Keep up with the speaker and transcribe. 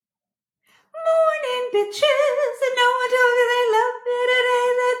bitches, and no one told you they love me today,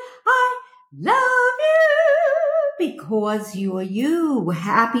 that I love you because you are you.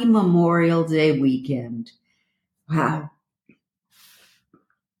 Happy Memorial Day weekend. Wow.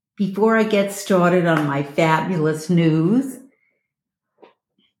 Before I get started on my fabulous news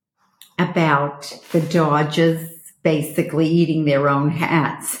about the Dodgers basically eating their own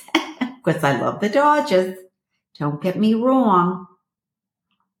hats, because I love the Dodgers, don't get me wrong.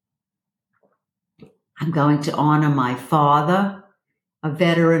 I'm going to honor my father, a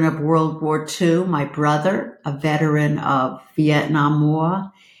veteran of World War II, my brother, a veteran of Vietnam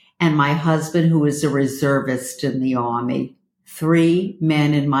War, and my husband, who is a reservist in the Army. 3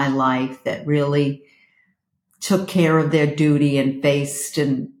 men in my life that really took care of their duty and faced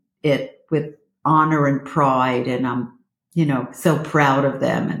it with honor and pride. And I'm, so proud of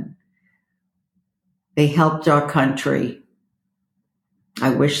them. And they helped our country. I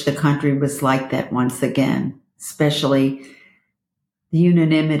wish the country was like that once again, especially the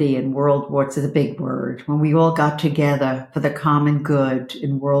unanimity in World War II is a big word. When we all got together for the common good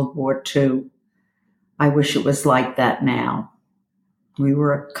in World War II, I wish it was like that now. We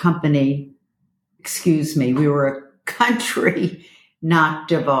were a country not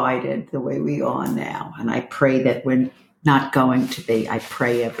divided the way we are now. And I pray that we're not going to be. I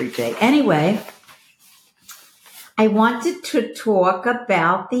pray every day. Anyway, I wanted to talk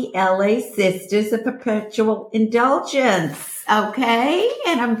about the LA Sisters of Perpetual Indulgence, okay?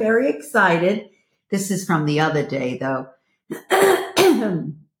 And I'm very excited. This is from the other day, though.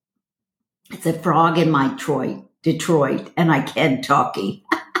 It's a frog in my Detroit, and I Kentucky.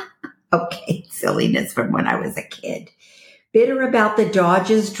 Okay, silliness from when I was a kid. Bitter about the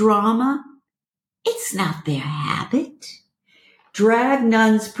Dodgers drama? It's not their habit. Drag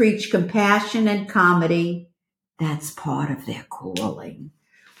nuns preach compassion and comedy. That's part of their calling.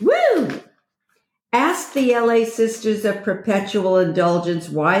 Woo! Ask the LA Sisters of Perpetual Indulgence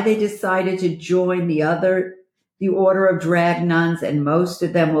why they decided to join the Order of Drag Nuns, and most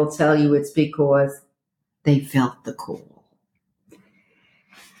of them will tell you it's because they felt the call.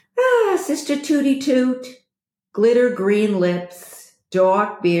 Sister Tootie Toot, glitter green lips,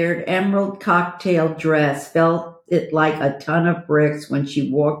 dark beard, emerald cocktail dress, felt it like a ton of bricks when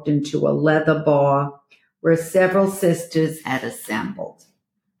she walked into a leather bar where several sisters had assembled.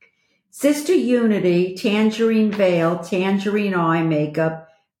 Sister Unity, tangerine veil, tangerine eye makeup,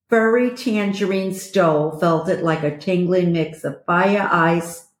 furry tangerine stole, felt it like a tingling mix of fire,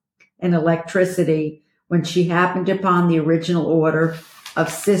 ice, and electricity when she happened upon the original order of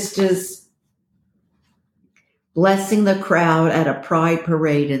sisters blessing the crowd at a pride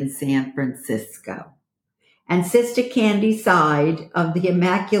parade in San Francisco. And Sister Candy sighed of the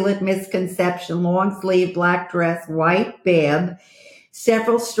Immaculate Misconception, long-sleeve black dress, white bib,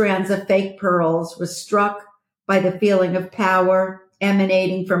 several strands of fake pearls, was struck by the feeling of power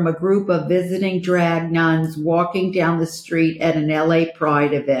emanating from a group of visiting drag nuns walking down the street at an LA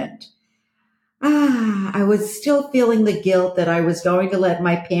Pride event. I was still feeling the guilt that I was going to let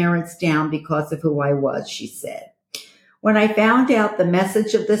my parents down because of who I was, she said. When I found out the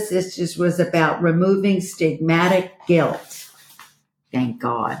message of the sisters was about removing stigmatic guilt. Thank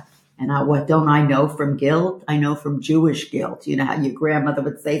God. And what don't I know from guilt? I know from Jewish guilt. You know how your grandmother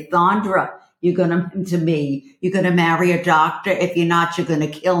would say, Sandra, you're going to marry a doctor. If you're not, you're going to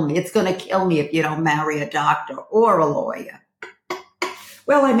kill me. It's going to kill me if you don't marry a doctor or a lawyer.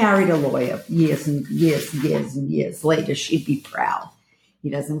 Well, I married a lawyer years and years later. She'd be proud. He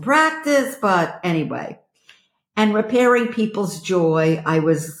doesn't practice, but anyway. And repairing people's joy, I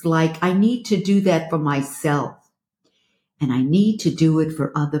was like, I need to do that for myself. And I need to do it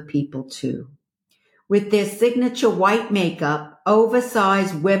for other people too. With their signature white makeup,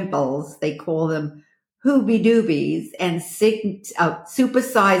 oversized wimples, they call them hoobie-doobies, and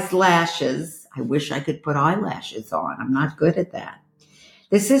supersized lashes. I wish I could put eyelashes on. I'm not good at that.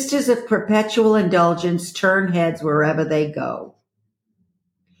 The Sisters of Perpetual Indulgence turn heads wherever they go.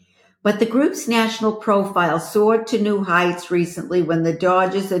 But the group's national profile soared to new heights recently when the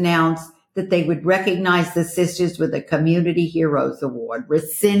Dodgers announced that they would recognize the sisters with a Community Heroes Award,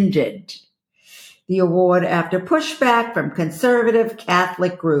 rescinded the award after pushback from conservative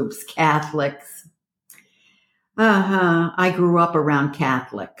Catholic groups. Catholics. I grew up around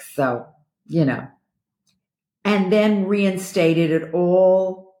Catholics, so, and then reinstated it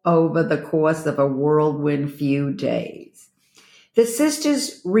all over the course of a whirlwind few days. The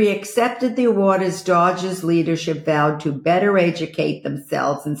sisters reaccepted the award as Dodgers leadership vowed to better educate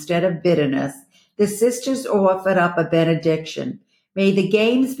themselves instead of bitterness. The sisters offered up a benediction. May the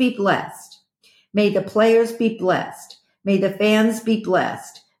games be blessed. May the players be blessed. May the fans be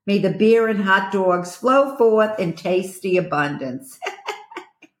blessed. May the beer and hot dogs flow forth in tasty abundance.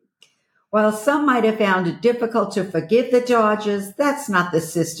 While some might have found it difficult to forgive the Dodgers, that's not the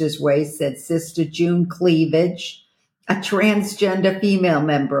sisters' way, said Sister June Cleavage, a transgender female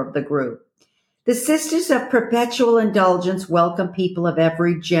member of the group. The Sisters of Perpetual Indulgence welcome people of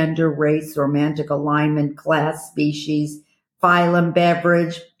every gender, race, romantic alignment, class, species, phylum,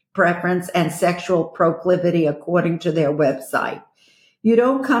 beverage, preference, and sexual proclivity according to their website. You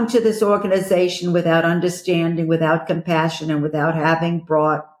don't come to this organization without understanding, without compassion, and without having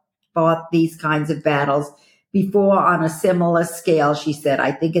fought these kinds of battles before on a similar scale, she said.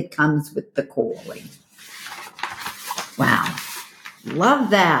 I think it comes with the calling. Wow. Love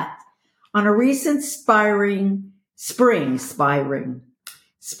that. On a recent spring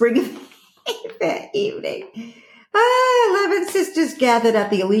evening, 11 sisters gathered at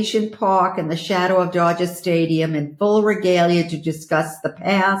the Elysian Park in the shadow of Dodger Stadium in full regalia to discuss the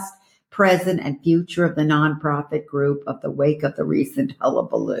past, present, and future of the nonprofit group of the wake of the recent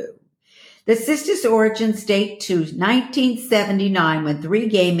hullabaloo. The sisters' origins date to 1979 when 3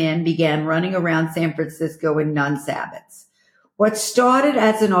 gay men began running around San Francisco in nuns' habits. What started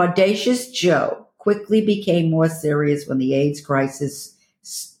as an audacious joke quickly became more serious when the AIDS crisis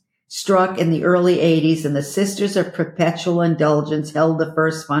struck in the early 80s and the Sisters of Perpetual Indulgence held the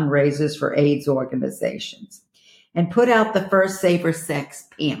first fundraisers for AIDS organizations and put out the first safer sex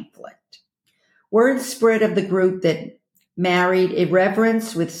pamphlet. Word spread of the group that married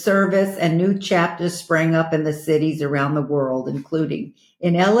irreverence with service, and new chapters sprang up in the cities around the world, including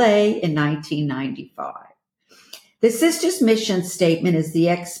in LA in 1995. The Sisters' mission statement is the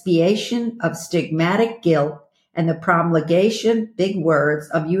expiation of stigmatic guilt and the promulgation, big words,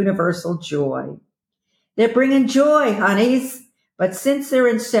 of universal joy. They're bringing joy, honeys. But since their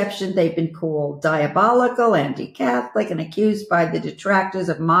inception, they've been called diabolical, anti-Catholic, and accused by the detractors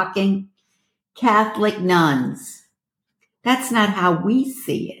of mocking Catholic nuns. That's not how we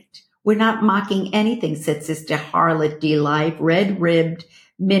see it. We're not mocking anything, said Sister Harlot D. Life, red-ribbed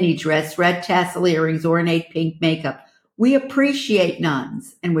mini dress, red tassel earrings, ornate pink makeup. We appreciate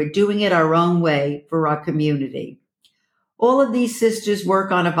nuns, and we're doing it our own way for our community. All of these sisters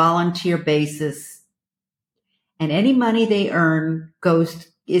work on a volunteer basis, and any money they earn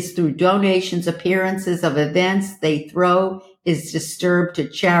is through donations, appearances of events they throw is disturbed to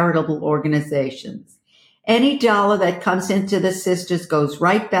charitable organizations. Any dollar that comes into the sisters goes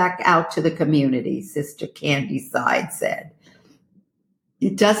right back out to the community, Sister Candy Side said.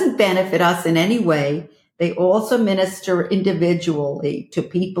 It doesn't benefit us in any way. They also minister individually to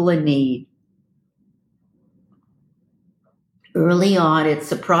people in need. Early on, it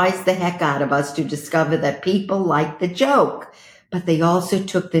surprised the heck out of us to discover that people liked the joke, but they also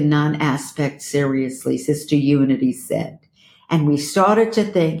took the nun aspect seriously, Sister Unity said. And we started to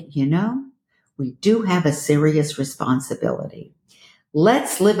think, we do have a serious responsibility.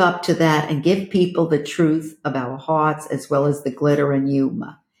 Let's live up to that and give people the truth of our hearts as well as the glitter and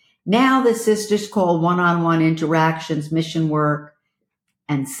humor. Now the sisters call one-on-one interactions mission work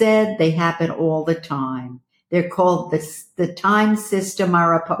and said they happen all the time. They're called the Time Sister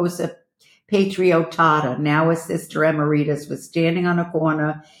Mariposa Patriotata. Now a Sister Emeritus was standing on a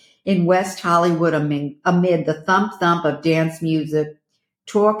corner in West Hollywood amid the thump-thump of dance music,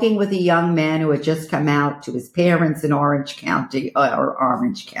 talking with a young man who had just come out to his parents in Orange County,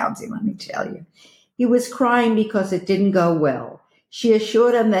 let me tell you. He was crying because it didn't go well. She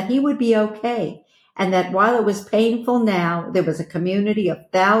assured him that he would be okay, and that while it was painful now, there was a community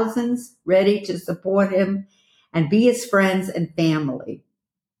of thousands ready to support him and be his friends and family.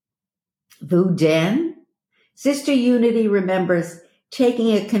 Vu Den? Sister Unity remembers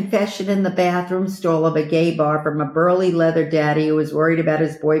taking a confession in the bathroom stall of a gay bar from a burly leather daddy who was worried about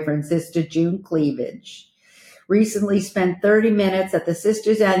his boyfriend, Sister June Cleavage. Recently spent 30 minutes at the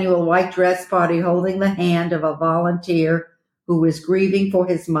Sisters' annual white dress party holding the hand of a volunteer who was grieving for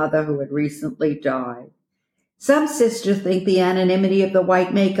his mother who had recently died. Some sisters think the anonymity of the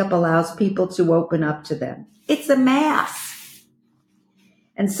white makeup allows people to open up to them. It's a mask.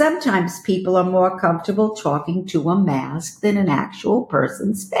 And sometimes people are more comfortable talking to a mask than an actual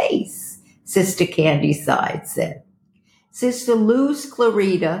person's face, Sister Candy Side said. Sister Luz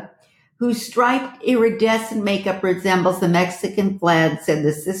Clarita, whose striped iridescent makeup resembles the Mexican flag, said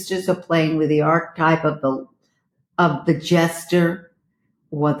the sisters are playing with the archetype of the jester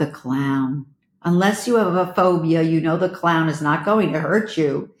or the clown. Unless you have a phobia, the clown is not going to hurt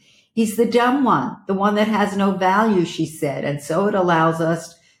you. He's the dumb one, the one that has no value, she said, and so it allows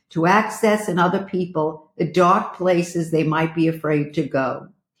us to access in other people the dark places they might be afraid to go.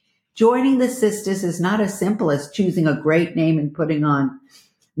 Joining the sisters is not as simple as choosing a great name and putting on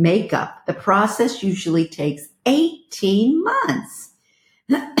makeup. The process usually takes 18 months.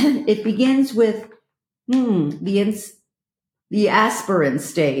 It begins with the aspirant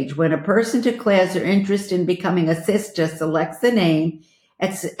stage, when a person declares their interest in becoming a sister, selects a name,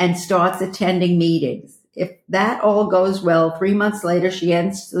 and starts attending meetings. If that all goes well, 3 months later, she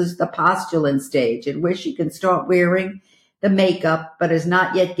enters the postulant stage, in which she can start wearing the makeup, but is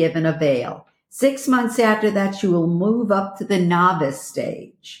not yet given a veil. 6 months after that, she will move up to the novice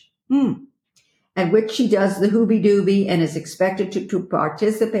stage, at which she does the hoobie-doobie and is expected to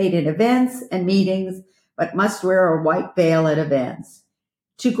participate in events and meetings, but must wear a white veil at events.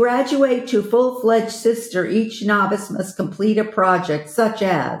 To graduate to full-fledged sister, each novice must complete a project such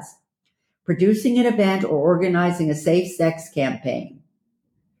as producing an event or organizing a safe sex campaign.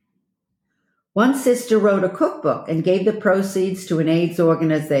 One sister wrote a cookbook and gave the proceeds to an AIDS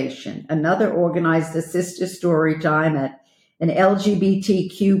organization. Another organized a sister story time at an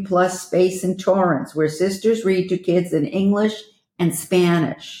LGBTQ plus space in Torrance, where sisters read to kids in English and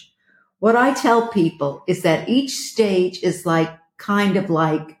Spanish. What I tell people is that each stage is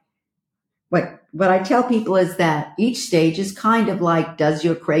what I tell people is that each stage is kind of like, does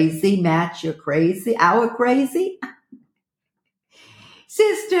your crazy match your crazy, our crazy?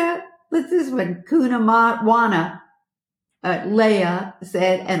 Sister, this is when Kunawana Leah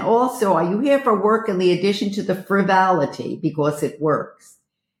said, and also, are you here for work in the addition to the frivolity? Because it works.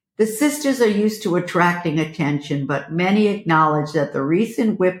 The sisters are used to attracting attention, but many acknowledge that the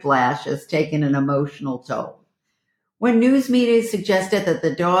recent whiplash has taken an emotional toll. When news media suggested that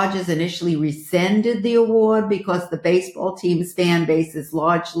the Dodgers initially rescinded the award because the baseball team's fan base is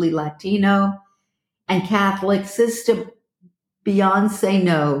largely Latino and Catholic, Sister Beyonce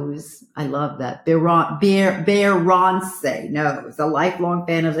knows. I love that. Beyonce knows. A lifelong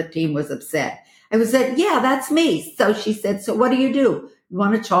fan of the team was upset. I was like, yeah, that's me. So she said, so what do? You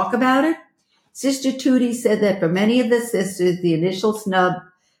want to talk about it? Sister Tootie said that for many of the sisters, the initial snub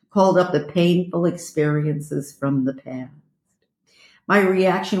called up the painful experiences from the past. My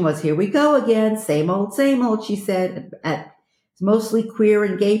reaction was, here we go again. Same old, she said. Mostly queer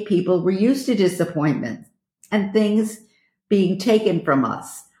and gay people were used to disappointments and things being taken from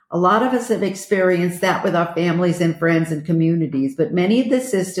us. A lot of us have experienced that with our families and friends and communities, but many of the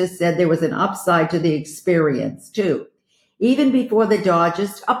sisters said there was an upside to the experience too, even before the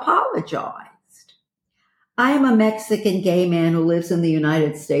Dodgers apologized. I am a Mexican gay man who lives in the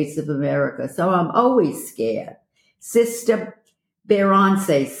United States of America, so I'm always scared. Sister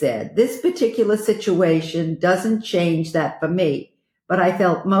Beyonce said, this particular situation doesn't change that for me, but I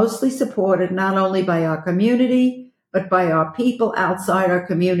felt mostly supported not only by our community, but by our people outside our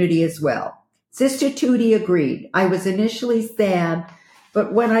community as well. Sister Tootie agreed. I was initially sad,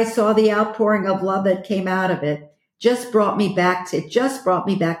 but when I saw the outpouring of love that came out of it, just brought me back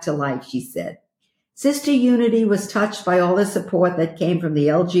to life, she said. Sister Unity was touched by all the support that came from the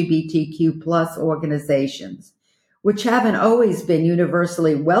LGBTQ plus organizations, which haven't always been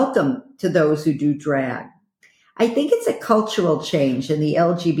universally welcome to those who do drag. I think it's a cultural change in the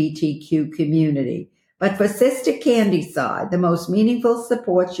LGBTQ community. But for Sister Candy's side, the most meaningful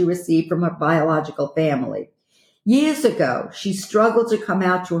support she received from her biological family. Years ago, she struggled to come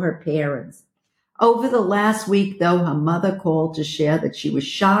out to her parents. Over the last week, though, her mother called to share that she was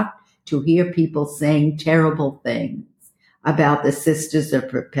shocked to hear people saying terrible things about the Sisters of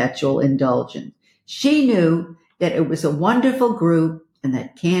Perpetual Indulgence. She knew that it was a wonderful group and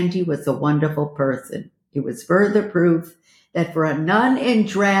that Candy was a wonderful person. It was further proof that for a nun in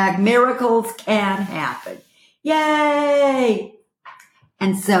drag, miracles can happen. Yay!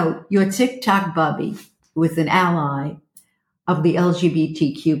 And so your TikTok bubby, who is an ally of the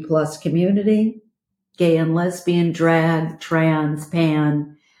LGBTQ plus community, gay and lesbian, drag, trans,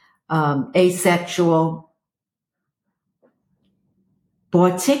 pan, asexual,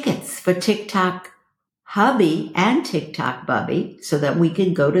 bought tickets for TikTok hubby and TikTok bubby so that we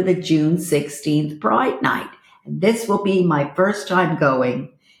can go to the June 16th Pride Night. This will be my first time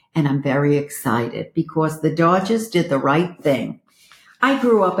going, and I'm very excited because the Dodgers did the right thing. I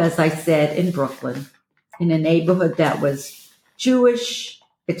grew up, as I said, in Brooklyn, in a neighborhood that was Jewish,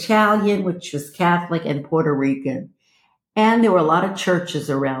 Italian, which was Catholic, and Puerto Rican. And there were a lot of churches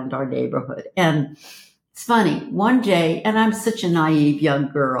around our neighborhood. And it's funny, one day, and I'm such a naive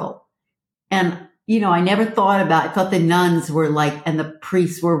young girl, and I never I thought the nuns were and the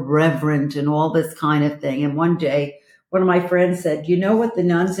priests were reverent and all this kind of thing. And one day, one of my friends said, you know what the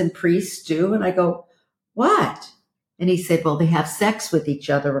nuns and priests do? And I go, what? And he said, well, they have sex with each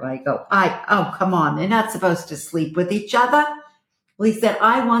other. And I go, oh, come on. They're not supposed to sleep with each other. Well, he said,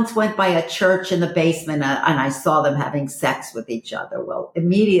 I once went by a church in the basement and I saw them having sex with each other. Well,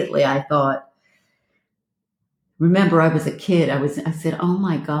 immediately I thought, remember I was a kid. I said, oh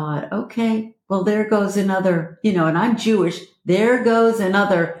my God, okay. Well, there goes another, and I'm Jewish. There goes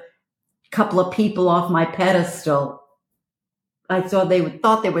another couple of people off my pedestal. I saw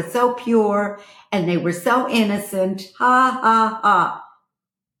thought they were so pure and they were so innocent. Ha, ha, ha.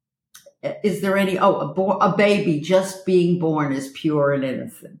 Is there any, a baby just being born is pure and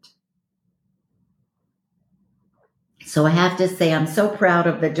innocent. So I have to say, I'm so proud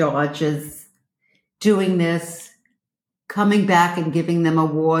of the Georges doing this, coming back and giving them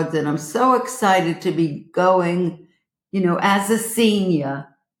awards. And I'm so excited to be going, as a senior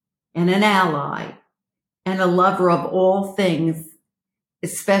and an ally and a lover of all things,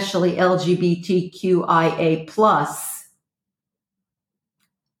 especially LGBTQIA+.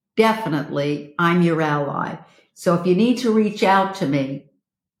 Definitely, I'm your ally. So if you need to reach out to me,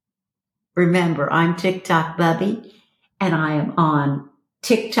 remember, I'm TikTok Bubby, and I am on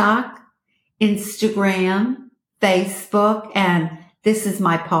TikTok, Instagram, Facebook, and this is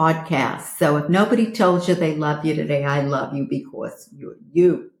my podcast. So if nobody told you they love you today, I love you because you're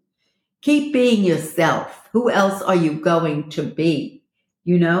you. Keep being yourself. Who else are you going to be?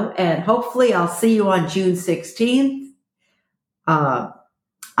 And hopefully I'll see you on June 16th.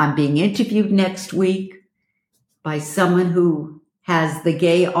 I'm being interviewed next week by someone who has the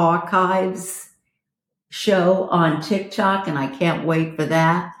Gay Archives show on TikTok, and I can't wait for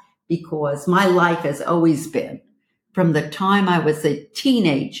that because my life has always been, from the time I was a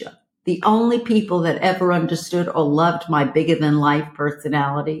teenager, the only people that ever understood or loved my bigger-than-life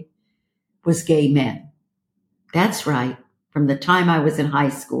personality was gay men. That's right. From the time I was in high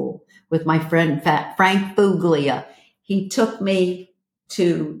school with my friend Frank Fuglia, he took me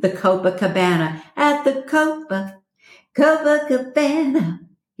to the Copacabana. At the Copacabana.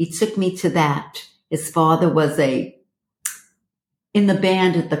 He took me to that. His father was in the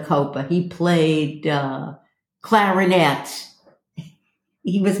band at the Copa. He played clarinet.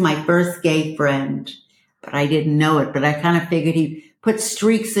 He was my first gay friend, but I didn't know it. But I kind of figured he put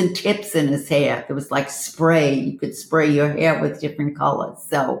streaks and tips in his hair. It was like spray. You could spray your hair with different colors.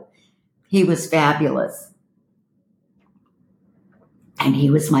 So he was fabulous. And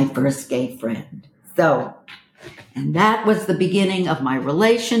he was my first gay friend. So, and that was the beginning of my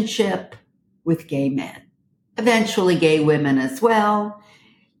relationship with gay men. Eventually gay women as well,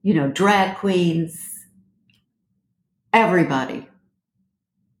 drag queens, everybody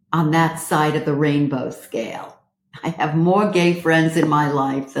on that side of the rainbow scale. I have more gay friends in my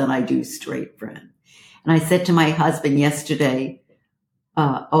life than I do straight friends. And I said to my husband yesterday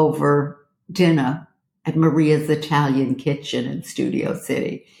over dinner at Maria's Italian Kitchen in Studio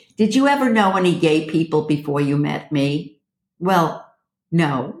City, did you ever know any gay people before you met me? Well,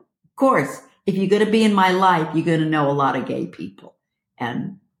 no. Of course, if you're going to be in my life, you're going to know a lot of gay people.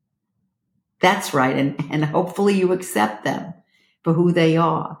 And that's right. And hopefully you accept them for who they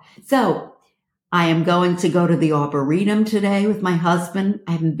are. So I am going to go to the Arboretum today with my husband.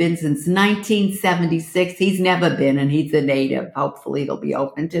 I haven't been since 1976. He's never been, and he's a native. Hopefully it'll be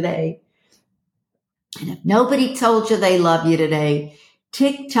open today. And if nobody told you they love you today,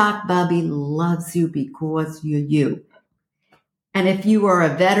 TikTok Bubby loves you because you're you. And if you are a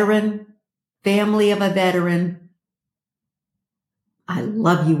veteran, family of a veteran, I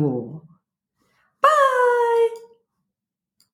love you all.